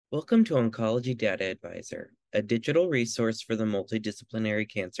Welcome to Oncology Data Advisor, a digital resource for the multidisciplinary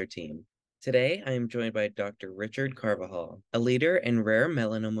cancer team. Today, I am joined by Dr. Richard Carvajal, a leader in rare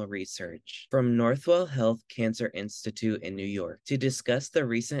melanoma research from Northwell Health Cancer Institute in New York, to discuss the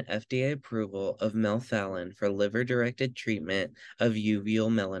recent FDA approval of Melphalan for liver-directed treatment of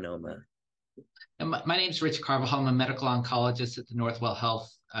uveal melanoma. My name is Rich Carvajal. I'm a medical oncologist at the Northwell Health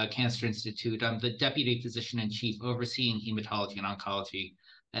Cancer Institute. I'm the deputy physician in chief overseeing hematology and oncology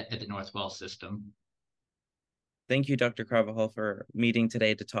at the Northwell system. Thank you, Dr. Carvajal, for meeting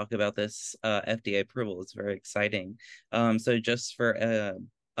today to talk about this FDA approval. It's very exciting. So just for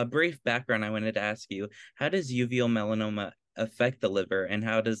a brief background, I wanted to ask you, how does uveal melanoma affect the liver, and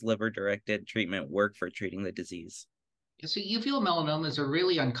how does liver-directed treatment work for treating the disease? So uveal melanoma is a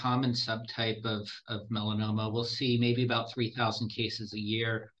really uncommon subtype of melanoma. We'll see maybe about 3,000 cases a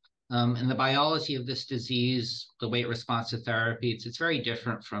year. And the biology of this disease, the way it responds to therapy, it's very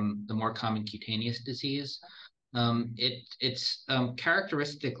different from the more common cutaneous disease. It's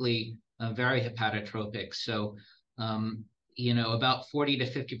characteristically very hepatotropic. So, about 40 to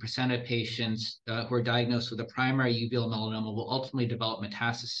 50% of patients who are diagnosed with a primary uveal melanoma will ultimately develop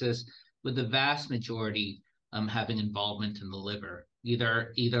metastasis, with the vast majority having involvement in the liver,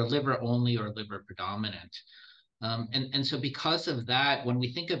 either liver only or liver predominant. And so because of that, when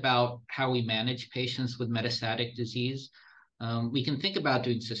we think about how we manage patients with metastatic disease, we can think about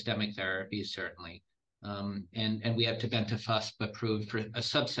doing systemic therapies, certainly. And we have tebentafusp approved for a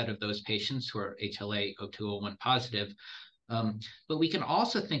subset of those patients who are HLA-A*02:01 positive. But we can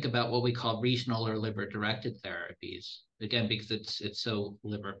also think about what we call regional or liver-directed therapies, again, because it's so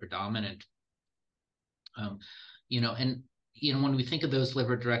liver predominant. Um, when we think of those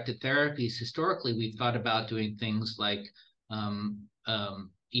liver-directed therapies, historically, we've thought about doing things like,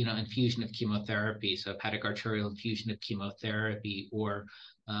 infusion of chemotherapy, so hepatic arterial infusion of chemotherapy, or,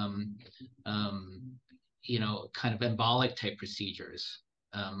 kind of embolic type procedures,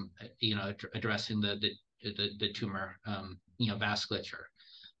 addressing the tumor, vasculature.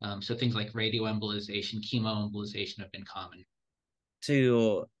 So things like radioembolization, chemoembolization have been common.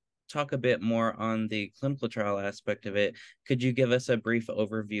 To talk a bit more on the clinical trial aspect of it, could you give us a brief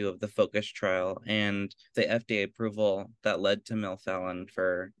overview of the FOCUS trial and the FDA approval that led to Melphalan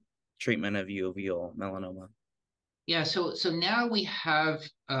for treatment of uveal melanoma? Yeah, so now we have,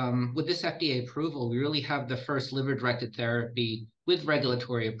 with this FDA approval, we really have the first liver-directed therapy with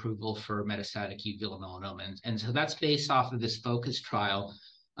regulatory approval for metastatic uveal melanoma. And so that's based off of this FOCUS trial,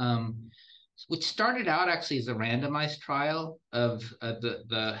 which started out actually as a randomized trial of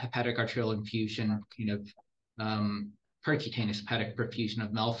the hepatic arterial infusion, percutaneous hepatic perfusion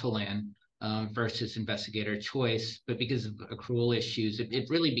of Melphalan versus investigator choice. But because of accrual issues, it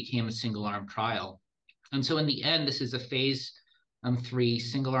really became a single-arm trial. And so in the end, this is a phase 3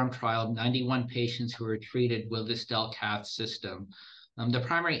 single-arm trial of 91 patients who were treated with this Delcath system. The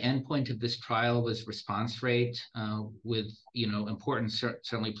primary endpoint of this trial was response rate, with importance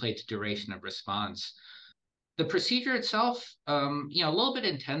certainly played to duration of response. The procedure itself, a little bit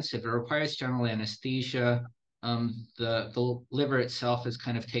intensive. It requires general anesthesia. The liver itself is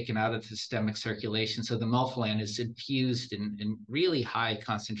kind of taken out of the systemic circulation, so the melphalan is infused in really high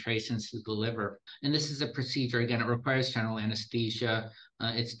concentrations to the liver. And this is a procedure, again, it requires general anesthesia.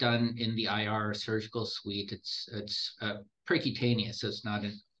 It's done in the IR or surgical suite. It's percutaneous, so it's not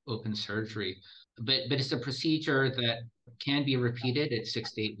an open surgery. But it's a procedure that can be repeated at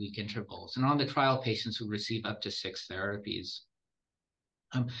 6 to 8 week intervals. And on the trial, patients who receive up to 6 therapies.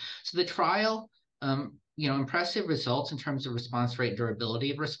 So the trial, impressive results in terms of response rate and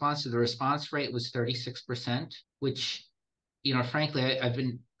durability of response. So the response rate was 36%, which, frankly, I've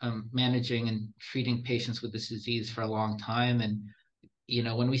been managing and treating patients with this disease for a long time. And,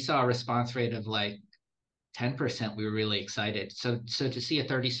 when we saw a response rate of like 10%, we were really excited. So to see a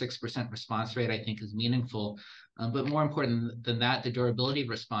 36% response rate, I think, is meaningful. But more important than that, the durability of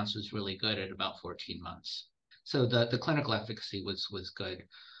response was really good at about 14 months. So the clinical efficacy was good.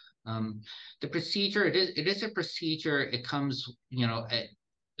 The procedure, it is a procedure. It comes,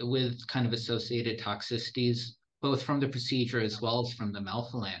 with kind of associated toxicities, both from the procedure as well as from the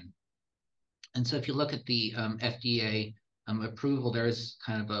Melphalan. And so if you look at the FDA approval, there is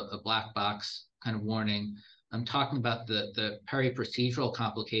kind of a black box kind of warning. I'm talking about the peri-procedural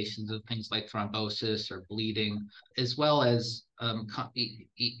complications of things like thrombosis or bleeding, as well as,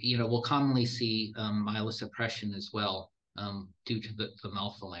 we'll commonly see myelosuppression as well, due to the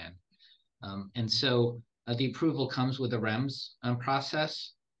Melphalan. And so the approval comes with a REMS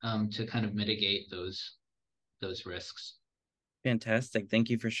process to kind of mitigate those risks. Fantastic. Thank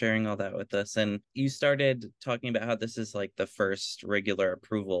you for sharing all that with us. And you started talking about how this is like the first regular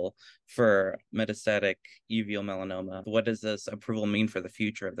approval for metastatic uveal melanoma. What does this approval mean for the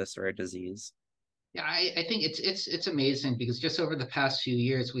future of this rare disease? Yeah, I think it's amazing because just over the past few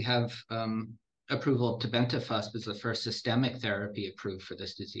years we have approval of tebentafusp as the first systemic therapy approved for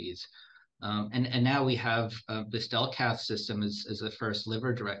this disease. And now we have this Delcath system as the first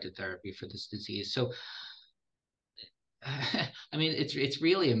liver-directed therapy for this disease. So, I mean, it's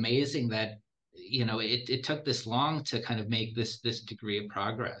really amazing that it took this long to kind of make this degree of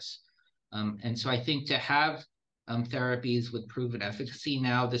progress. And so I think to have therapies with proven efficacy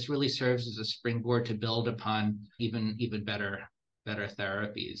now, this really serves as a springboard to build upon even better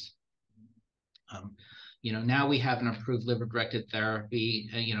therapies. Um, now we have an approved liver-directed therapy,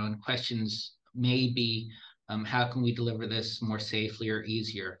 and questions may be, how can we deliver this more safely or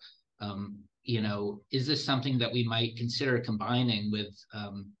easier? Is this something that we might consider combining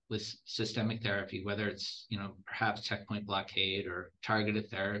with systemic therapy, whether it's, perhaps checkpoint blockade or targeted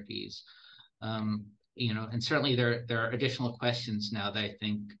therapies? And certainly there are additional questions now that I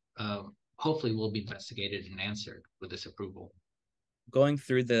think hopefully will be investigated and answered with this approval. Going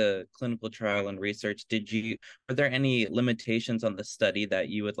through the clinical trial and research, were there any limitations on the study that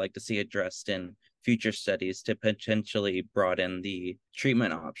you would like to see addressed in future studies to potentially broaden the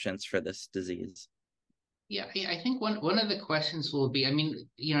treatment options for this disease? Yeah, I think one of the questions will be, I mean,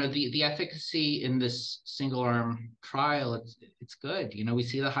 the efficacy in this single arm trial, it's good. We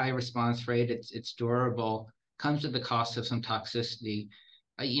see the high response rate, it's durable, comes at the cost of some toxicity.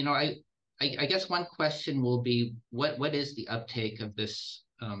 I guess one question will be what is the uptake of this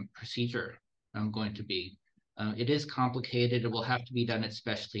procedure going to be? It is complicated. It will have to be done at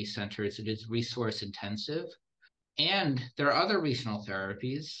specialty centers. It is resource intensive. And there are other regional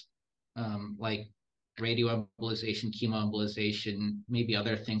therapies like radioembolization, chemoembolization, maybe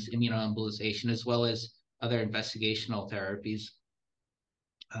other things, immunoembolization, as well as other investigational therapies.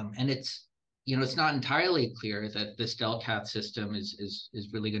 And it's not entirely clear that this Delcath system is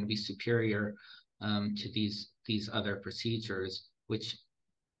really going to be superior to these other procedures, which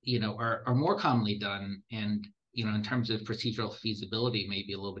are more commonly done, and in terms of procedural feasibility, may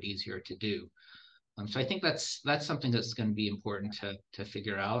be a little bit easier to do. So I think that's something that's going to be important to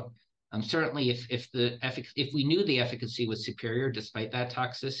figure out. Certainly, if we knew the efficacy was superior despite that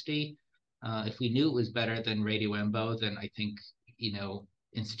toxicity, if we knew it was better than radioembo, then I think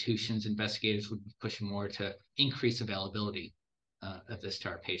institutions, investigators would be pushing more to increase availability of this to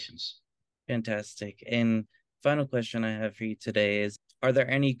our patients. Fantastic. And final question I have for you today is, are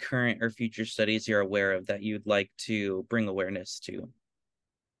there any current or future studies you're aware of that you'd like to bring awareness to?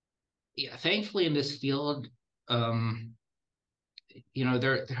 Yeah, thankfully in this field, there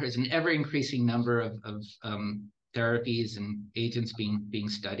is an ever increasing number of therapies and agents being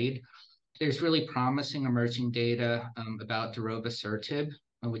studied. There's really promising emerging data about darovasertib,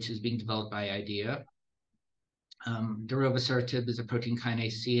 which is being developed by IDEA. Darovasertib is a protein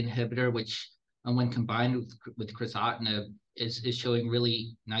kinase C inhibitor, which, when combined with crizotinib, is showing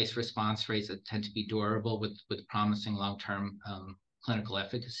really nice response rates that tend to be durable with promising long-term clinical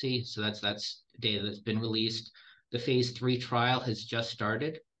efficacy. So that's data that's been released. The phase 3 trial has just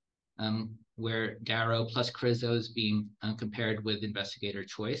started, where Daro plus Crizo is being compared with investigator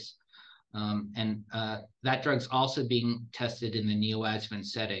choice. And that drug's also being tested in the neoadjuvant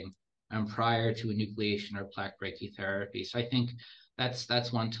setting prior to enucleation or plaque brachytherapy. So I think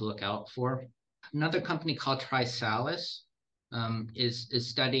that's one to look out for. Another company called Trisalis is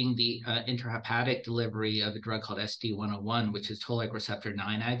studying the intrahepatic delivery of a drug called SD101, which is toll-like receptor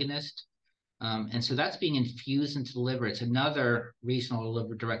 9 agonist. And so that's being infused into the liver. It's another regional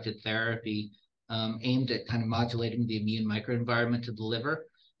liver-directed therapy aimed at kind of modulating the immune microenvironment of the liver.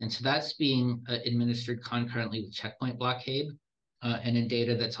 And so that's being administered concurrently with checkpoint blockade. And in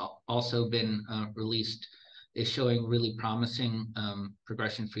data that's also been released is showing really promising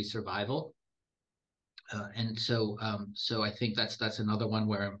progression-free survival. And so I think that's another one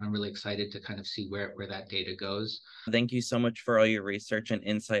where I'm really excited to kind of see where that data goes. Thank you so much for all your research and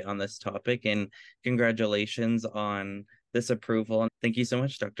insight on this topic, and congratulations on this approval. Thank you so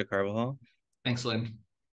much, Dr. Carvajal. Thanks, Lynn.